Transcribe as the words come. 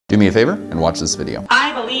Do me a favor and watch this video.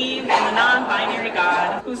 I believe in the non-binary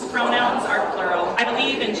God, whose pronouns are plural. I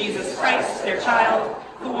believe in Jesus Christ, their child,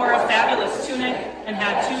 who wore a fabulous tunic and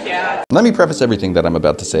had 2 dads. Let me preface everything that I'm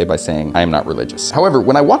about to say by saying I am not religious. However,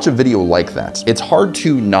 when I watch a video like that, it's hard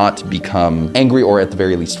to not become angry or at the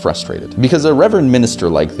very least frustrated. Because a reverend minister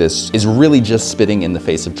like this is really just spitting in the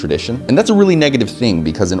face of tradition. And that's a really negative thing,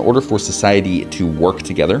 because in order for society to work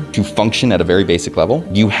together, to function at a very basic level,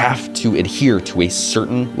 you have to adhere to a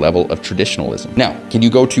certain level of traditionalism. Now, can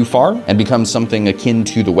you go too far and become something akin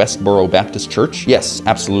to the Westboro Baptist Church? Yes,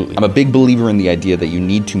 absolutely. I'm a big believer in the idea that you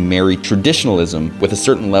need to marry traditionalism with a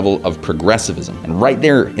certain level of progressivism. And right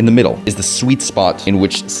there in the middle is the sweet spot in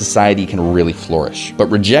which society can really flourish. But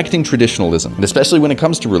rejecting traditionalism, and especially when it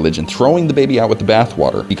comes to religion, throwing the baby out with the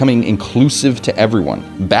bathwater, becoming inclusive to everyone,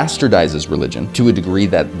 bastardizes religion to a degree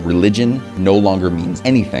that religion no longer means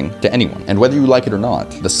anything to anyone. And whether you like it or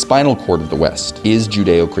not, the spinal cord of the West is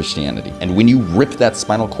Judeo-Christianity. And when you rip that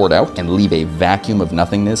spinal cord out and leave a vacuum of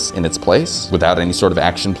nothingness in its place, without any sort of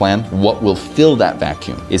action plan, what will fill that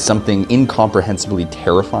vacuum is something incomprehensibly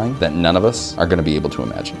terrifying that none of us are going to be able to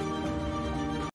imagine.